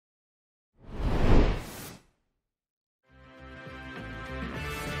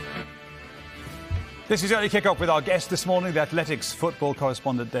This is Early Kick-Off with our guest this morning, the Athletics football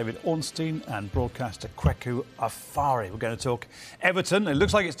correspondent David Ornstein and broadcaster Kweku Afari. We're going to talk Everton. It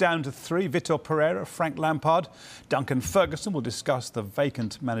looks like it's down to three. Vitor Pereira, Frank Lampard, Duncan Ferguson. We'll discuss the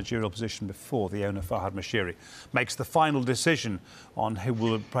vacant managerial position before the owner, Farhad Moshiri, makes the final decision on who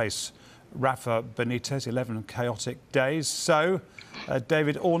will replace Rafael Benitez. 11 chaotic days. So,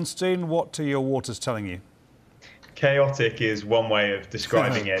 David Ornstein, what are your waters telling you? Chaotic is one way of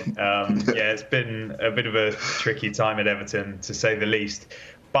describing it. Yeah, it's been a bit of a tricky time at Everton, to say the least.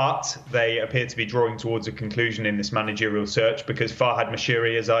 But they appear to be drawing towards a conclusion in this managerial search, because Farhad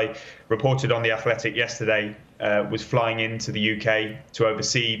Moshiri, as I reported on The Athletic yesterday, was flying into the UK to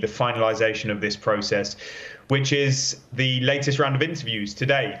oversee the finalisation of this process, which is the latest round of interviews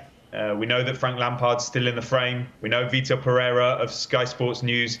today. We know that Frank Lampard's still in the frame. We know Vitor Pereira of Sky Sports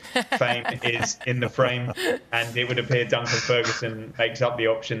News fame is in the frame. And it would appear Duncan Ferguson makes up the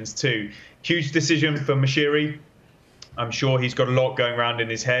options too. Huge decision for Moshiri. I'm sure he's got a lot going around in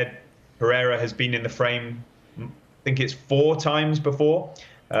his head. Pereira has been in the frame, I think it's 4 times before.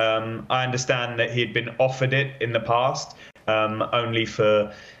 I understand that he had been offered it in the past, only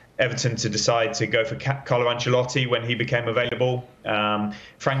for Everton to decide to go for Carlo Ancelotti when he became available.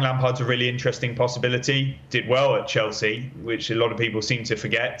 Frank Lampard's a really interesting possibility. Did well at Chelsea, which a lot of people seem to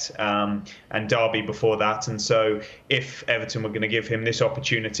forget, and Derby before that. And so if Everton were going to give him this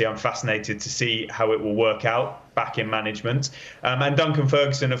opportunity, I'm fascinated to see how it will work out back in management. And Duncan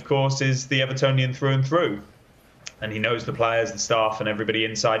Ferguson, of course, is the Evertonian through and through. And he knows the players, the staff, and everybody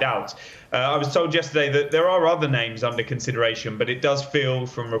inside out. I was told yesterday that there are other names under consideration, but it does feel,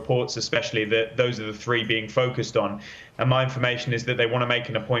 from reports especially, that those are the 3 being focused on. And my information is that they want to make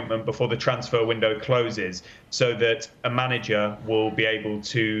an appointment before the transfer window closes, so that a manager will be able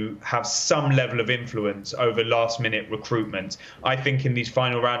to have some level of influence over last-minute recruitment. I think in these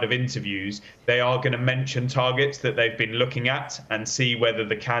final round of interviews, they are going to mention targets that they've been looking at and see whether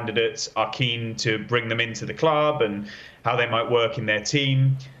the candidates are keen to bring them into the club and how they might work in their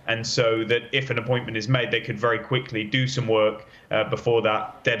team. And so that if an appointment is made, they could very quickly do some work before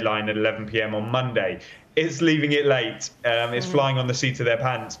that deadline at 11 p.m. on Monday. It's leaving it late. It's flying on the seat of their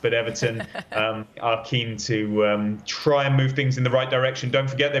pants, but Everton are keen to try and move things in the right direction. Don't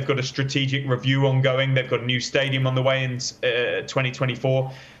forget, they've got a strategic review ongoing. They've got a new stadium on the way in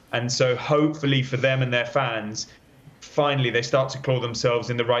 2024. And so hopefully for them and their fans, finally they start to claw themselves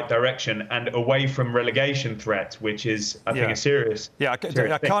in the right direction and away from relegation threat, which is, I think, a serious. Yeah, I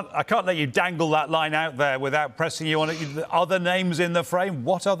can't let you dangle that line out there without pressing you on it. Other names in the frame?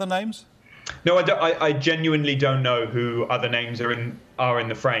 What other names? No, I genuinely don't know who other names are in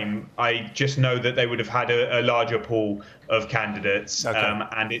the frame. I just know that they would have had a larger pool of candidates,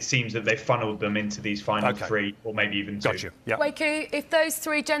 and it seems that they funneled them into these final 3, or maybe even 2. Got you. Yeah. Kweku, if those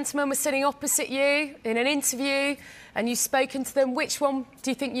 3 gentlemen were sitting opposite you in an interview and you've spoken to them, which one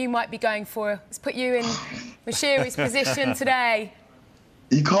do you think you might be going for? Let's put you in Moshiri's position today.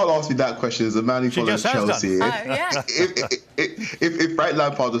 You can't ask me that question as a man who follows Chelsea. If Frank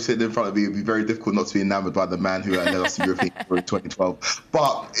Lampard was sitting in front of me, it would be very difficult not to be enamoured by the man who led us to European football in 2012.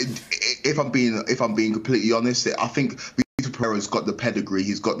 But if I'm being completely honest, I think Vitor Pereira's got the pedigree,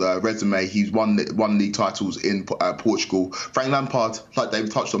 he's got the resume, he's won league titles in Portugal. Frank Lampard, like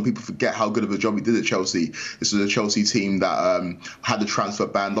David touched on, people forget how good of a job he did at Chelsea. This was a Chelsea team that had the transfer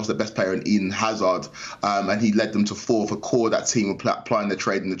ban, lost their best player in Eden Hazard, and he led them to 4th. A core of that team were applying their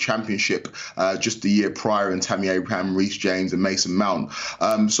trade in the Championship just the year prior, in Tammy Abraham, Reece James and Mason Mount.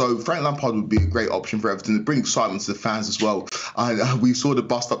 So Frank Lampard would be a great option for Everton to bring excitement to the fans as well. We saw the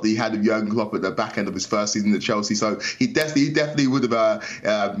bust up that he had with Jurgen Klopp at the back end of his first season at Chelsea, so he definitely would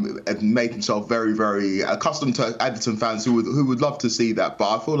have made himself very, very accustomed to Everton fans who would love to see that.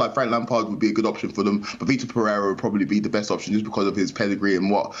 But I feel like Frank Lampard would be a good option for them. But Vitor Pereira would probably be the best option just because of his pedigree and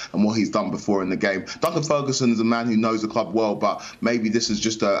what he's done before in the game. Duncan Ferguson is a man who knows the club well, but maybe this is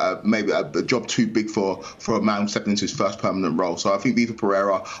just a job too big for a man stepping into his first permanent role. So I think Vitor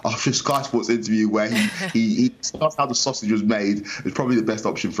Pereira, after Sky Sports interview where he starts how the sausage was made, is probably the best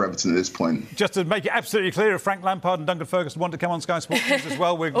option for Everton at this point. Just to make it absolutely clear, if Frank Lampard and Duncan Ferguson want to come on Sky Sports News as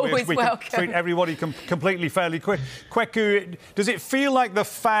well, we can treat everybody completely fairly quick. Kweku, does it feel like the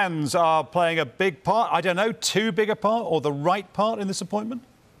fans are playing a big part? I don't know, too big a part, or the right part in this appointment?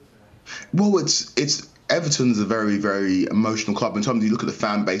 Well, it's Everton's a very, very emotional club. In terms of you look at the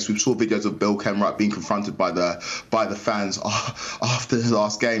fan base, we saw videos of Bill Kenwright being confronted by the fans after the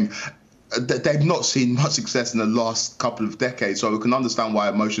last game. They've not seen much success in the last couple of decades, so we can understand why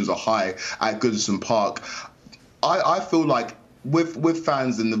emotions are high at Goodison Park. I feel like with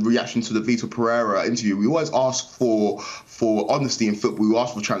fans and the reaction to the Vitor Pereira interview, we always ask for honesty in football. We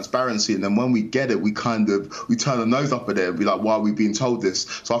ask for transparency, and then when we get it, we turn a nose up at it and be like, why are we being told this?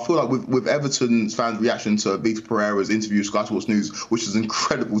 So I feel like with Everton's fans' reaction to Vitor Pereira's interview with Sky Sports News, which is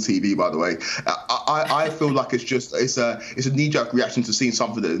incredible TV, by the way, I feel like it's a knee-jerk reaction to seeing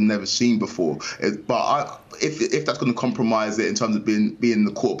something that they've never seen before. If that's going to compromise it in terms of being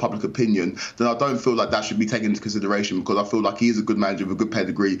the court of public opinion, then I don't feel like that should be taken into consideration, because I feel like he is a good manager with a good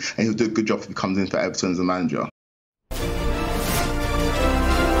pedigree, and he'll do a good job if he comes in for Everton as a manager.